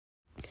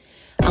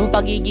Ang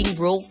pagiging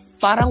broke,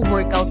 parang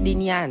workout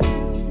din yan.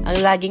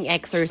 Ang laging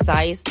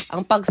exercise,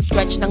 ang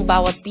pag-stretch ng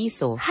bawat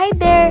piso. Hi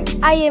there!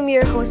 I am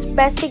your host,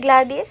 Bestie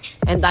Gladys.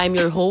 And I'm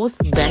your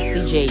host,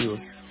 Bestie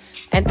Jayus.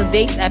 And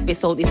today's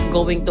episode is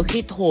going to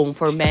hit home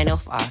for many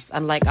of us,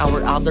 unlike our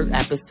other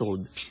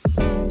episode.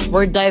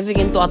 We're diving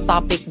into a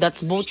topic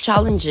that's both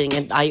challenging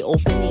and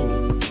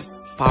eye-opening.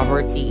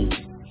 Poverty.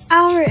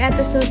 Our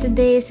episode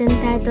today is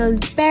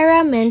entitled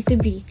Pera-Meant To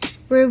Be,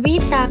 where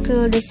we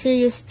tackle the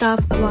serious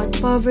stuff about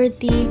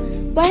poverty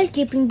while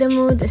keeping the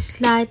mood as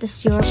light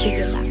as your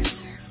piggy bank.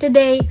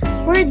 Today,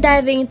 we're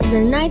diving into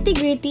the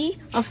nitty-gritty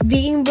of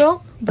being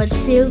broke but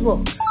still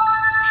woke.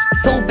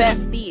 So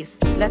besties,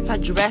 let's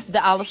address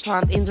the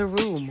elephant in the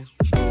room.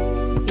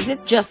 Is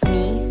it just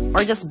me,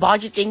 or does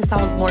budgeting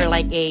sound more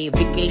like a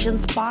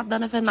vacation spot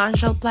than a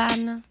financial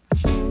plan?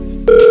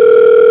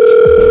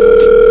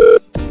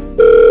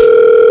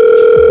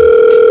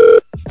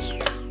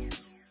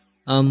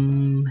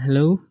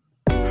 Hello?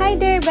 Hi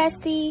there,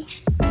 Bestie.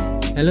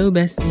 Hello,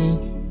 Bestie.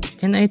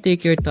 Can I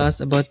take your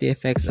thoughts about the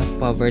effects of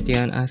poverty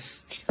on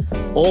us?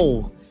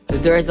 Oh,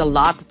 there's a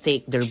lot to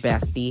take there,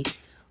 bestie.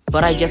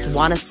 But I just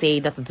want to say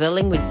that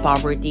dealing with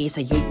poverty is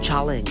a huge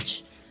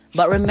challenge.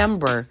 But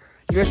remember,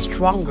 you're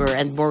stronger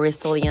and more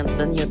resilient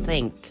than you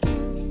think.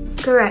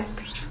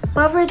 Correct.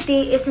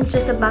 Poverty isn't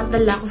just about the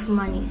lack of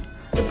money.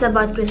 It's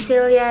about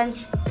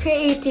resilience,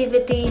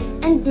 creativity,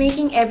 and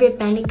making every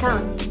penny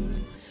count.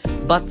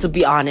 But to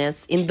be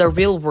honest, in the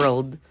real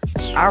world,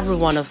 every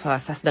one of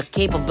us has the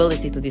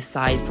capability to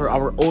decide for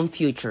our own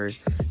future,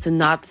 to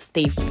not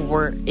stay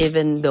poor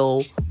even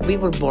though we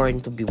were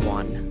born to be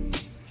one.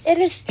 It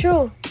is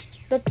true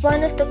that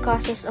one of the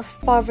causes of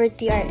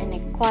poverty are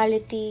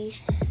inequality,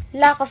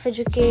 lack of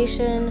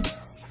education,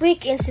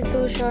 weak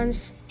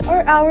institutions,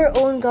 or our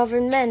own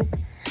government,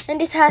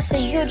 and it has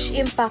a huge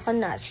impact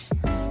on us.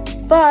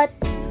 But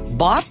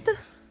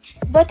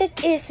it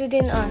is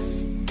within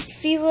us.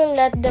 If we will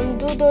let them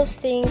do those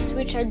things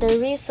which are the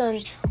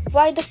reason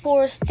why the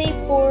poor stay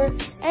poor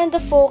and the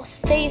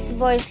folks stays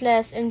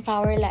voiceless and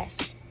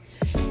powerless.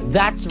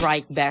 That's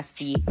right,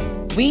 bestie.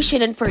 We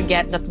shouldn't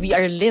forget that we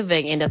are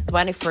living in the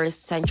 21st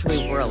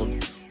century world,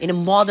 in a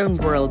modern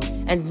world,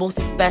 and most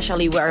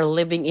especially we are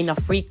living in a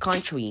free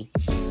country.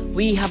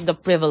 We have the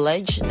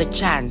privilege, the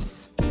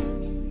chance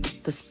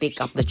to speak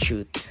up the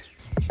truth.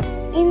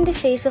 In the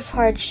face of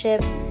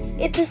hardship,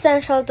 it's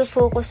essential to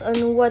focus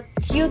on what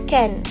you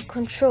can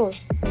control.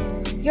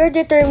 Your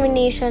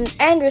determination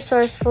and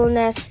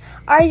resourcefulness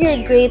are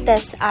your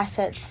greatest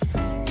assets.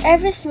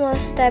 Every small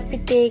step you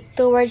take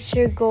towards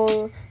your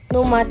goal,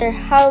 no matter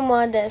how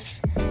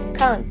modest,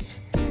 counts.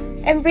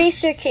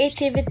 Embrace your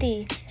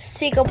creativity,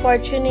 seek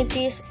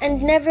opportunities,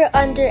 and never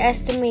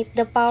underestimate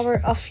the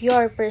power of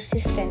your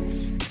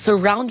persistence.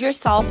 Surround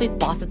yourself with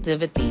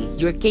positivity.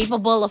 You're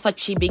capable of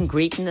achieving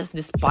greatness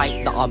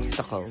despite the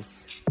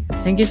obstacles.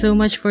 Thank you so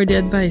much for the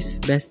advice,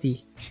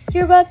 Bestie.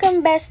 You're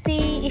welcome,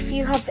 Bestie. If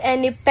you have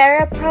any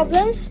para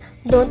problems,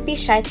 don't be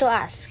shy to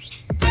ask.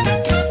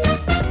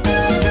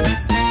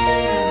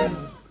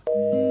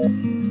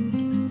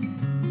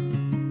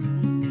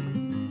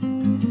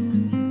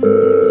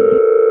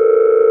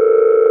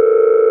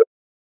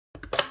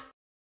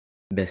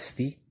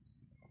 Bestie?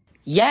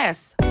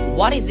 Yes,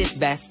 what is it,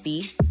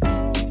 bestie?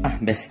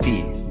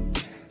 Bestie.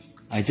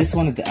 I just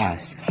wanted to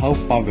ask how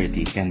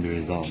poverty can be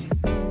resolved.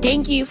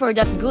 Thank you for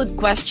that good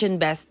question,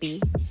 bestie.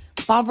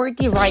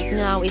 Poverty right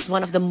now is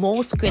one of the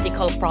most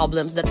critical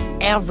problems that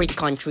every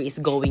country is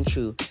going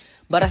through.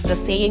 But as the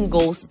saying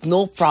goes,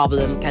 no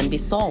problem can be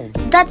solved.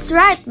 That's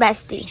right,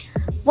 Bestie.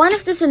 One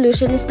of the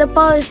solutions is the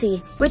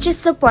policy, which is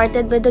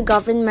supported by the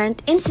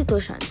government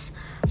institutions.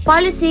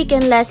 Policy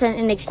can lessen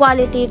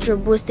inequality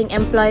through boosting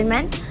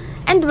employment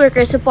and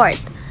worker support,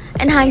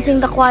 enhancing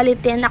the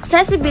quality and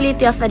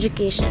accessibility of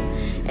education,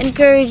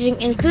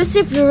 encouraging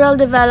inclusive rural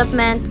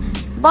development,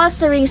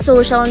 bolstering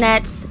social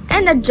nets,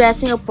 and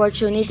addressing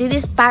opportunity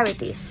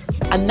disparities.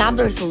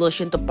 Another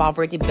solution to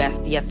poverty,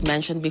 bestie, as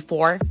mentioned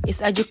before,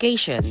 is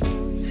education.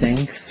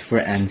 Thanks for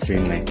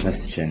answering my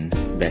question,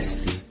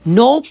 Bestie.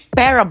 No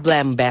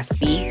problem,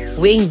 bestie.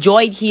 We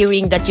enjoyed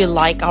hearing that you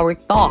like our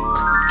talk.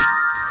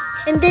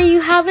 And there you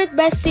have it,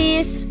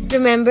 besties.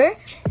 Remember,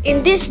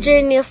 in this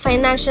journey of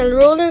financial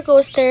roller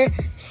coaster,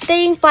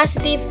 staying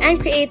positive and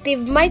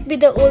creative might be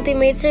the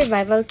ultimate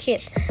survival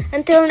kit.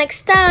 Until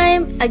next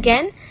time,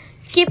 again,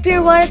 keep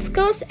your wallets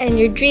close and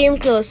your dream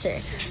closer.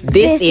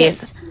 This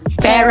is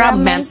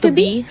Pera-Meant To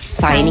Be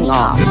signing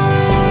off.